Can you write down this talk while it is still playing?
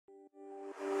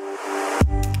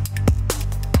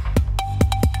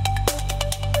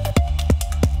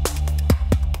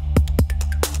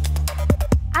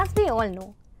all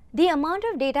know, the amount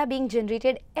of data being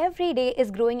generated every day is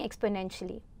growing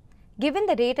exponentially. Given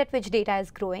the rate at which data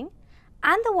is growing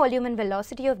and the volume and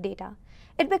velocity of data,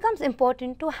 it becomes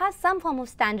important to have some form of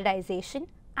standardization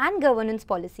and governance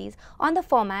policies on the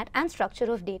format and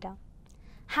structure of data.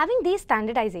 Having these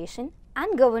standardization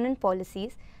and governance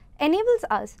policies enables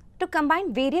us to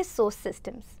combine various source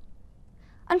systems.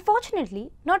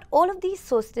 Unfortunately, not all of these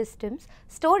source systems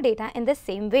store data in the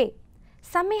same way.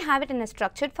 Some may have it in a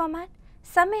structured format,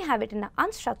 some may have it in an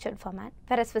unstructured format,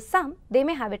 whereas for some, they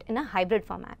may have it in a hybrid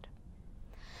format.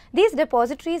 These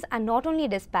repositories are not only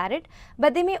disparate,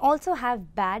 but they may also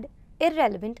have bad,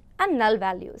 irrelevant, and null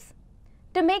values.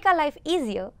 To make our life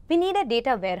easier, we need a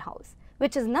data warehouse,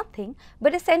 which is nothing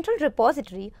but a central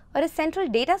repository or a central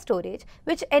data storage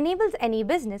which enables any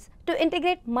business to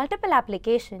integrate multiple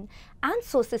applications and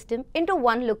source system into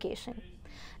one location.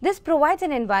 This provides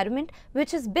an environment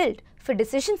which is built for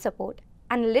decision support,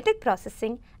 analytic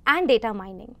processing, and data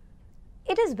mining.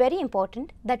 It is very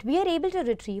important that we are able to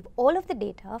retrieve all of the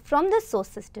data from this source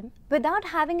system without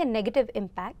having a negative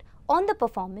impact on the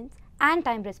performance and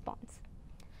time response.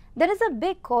 There is a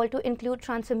big call to include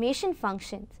transformation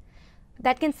functions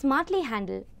that can smartly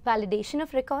handle validation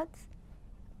of records,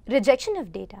 rejection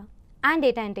of data, and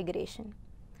data integration.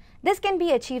 This can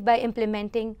be achieved by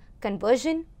implementing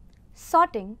conversion,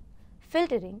 sorting,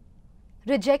 filtering,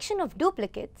 rejection of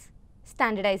duplicates,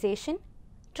 standardization,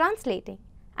 translating,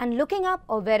 and looking up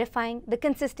or verifying the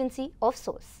consistency of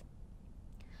source.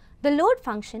 The load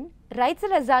function writes the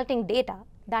resulting data,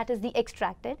 that is the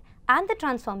extracted and the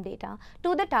transformed data,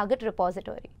 to the target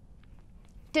repository.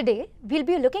 Today, we'll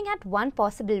be looking at one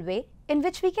possible way in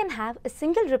which we can have a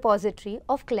single repository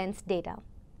of cleansed data.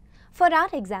 For our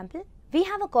example, we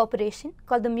have a corporation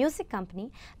called the Music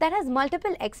Company that has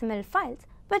multiple XML files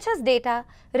which has data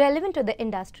relevant to the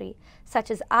industry,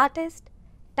 such as artist,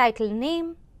 title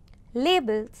name,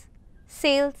 labels,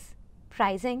 sales,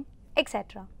 pricing,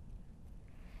 etc.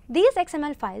 These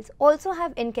XML files also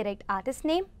have incorrect artist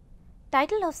name,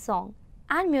 title of song,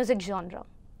 and music genre.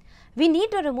 We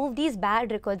need to remove these bad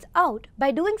records out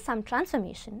by doing some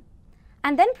transformation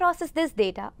and then process this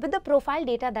data with the profile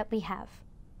data that we have.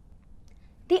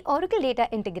 The Oracle Data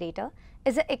Integrator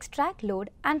is an extract,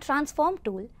 load, and transform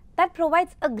tool that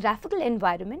provides a graphical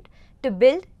environment to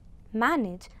build,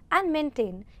 manage, and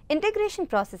maintain integration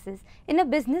processes in a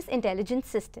business intelligence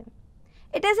system.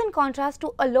 It is in contrast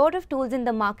to a lot of tools in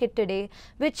the market today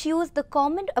which use the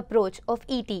common approach of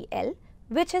ETL,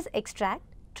 which is extract,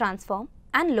 transform,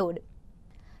 and load.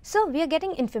 So we are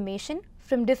getting information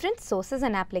from different sources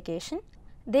and application.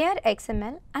 They are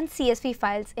XML and CSV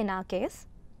files in our case.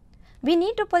 We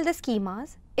need to pull the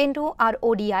schemas into our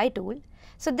ODI tool.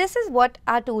 So this is what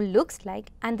our tool looks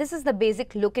like, and this is the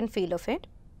basic look and feel of it.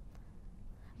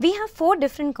 We have 4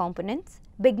 different components,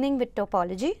 beginning with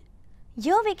topology.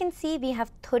 Here we can see we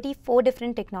have 34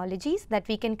 different technologies that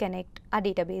we can connect our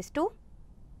database to.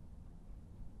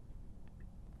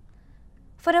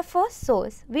 For our first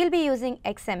source, we will be using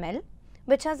XML,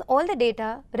 which has all the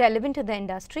data relevant to the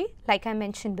industry, like I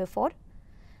mentioned before.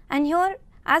 And here,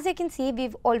 as you can see,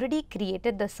 we've already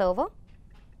created the server.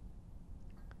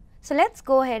 So let's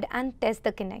go ahead and test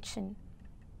the connection.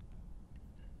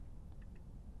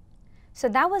 So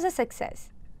that was a success.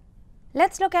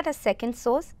 Let's look at a second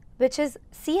source, which is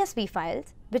CSV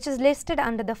files, which is listed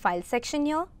under the file section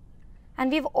here.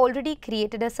 And we've already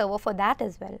created a server for that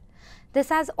as well. This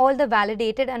has all the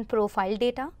validated and profiled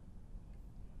data.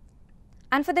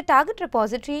 And for the target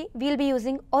repository, we'll be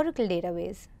using Oracle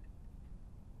Database.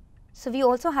 So we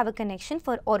also have a connection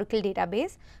for Oracle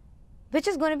Database, which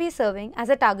is going to be serving as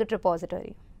a target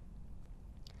repository.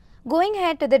 Going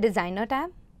ahead to the Designer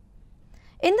tab,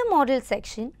 in the Model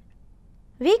section,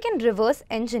 we can reverse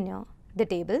engineer the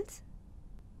tables.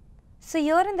 So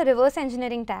here in the reverse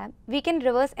engineering tab, we can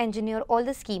reverse engineer all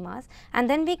the schemas, and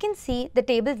then we can see the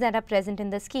tables that are present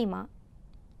in the schema.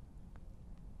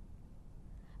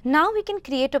 Now we can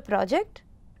create a project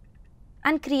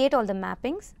and create all the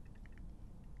mappings.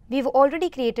 We've already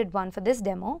created one for this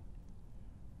demo.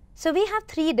 So we have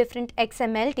 3 different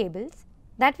XML tables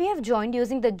that we have joined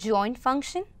using the join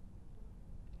function.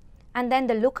 And then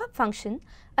the lookup function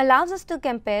allows us to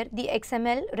compare the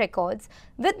XML records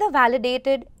with the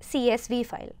validated CSV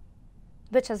file,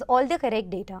 which has all the correct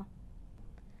data.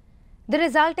 The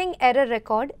resulting error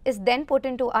record is then put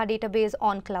into our database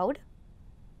on cloud.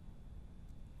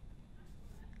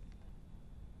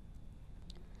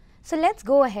 So let's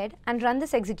go ahead and run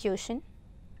this execution.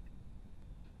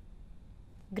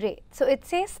 Great. So it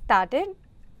says started.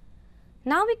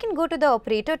 Now we can go to the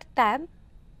operator tab,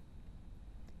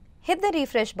 hit the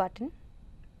refresh button,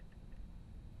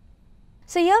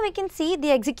 So here we can see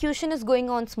the execution is going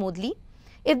on smoothly.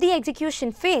 If the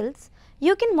execution fails,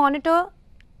 you can monitor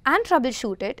and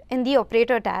troubleshoot it in the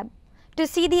Operator tab to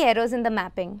see the errors in the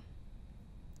mapping.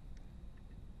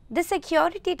 The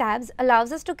Security tabs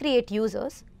allows us to create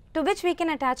users to which we can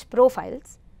attach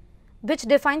profiles, which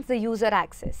defines the user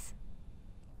access.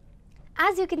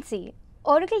 As you can see,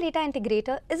 Oracle Data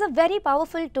Integrator is a very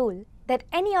powerful tool that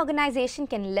any organization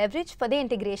can leverage for their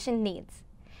integration needs.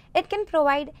 It can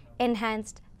provide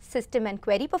enhanced system and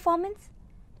query performance,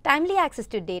 timely access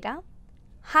to data,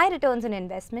 high returns on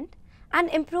investment, and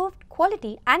improved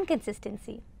quality and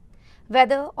consistency.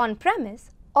 Whether on-premise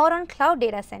or on cloud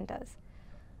data centers,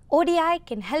 ODI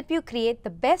can help you create the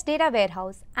best data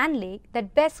warehouse and lake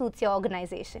that best suits your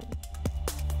organization.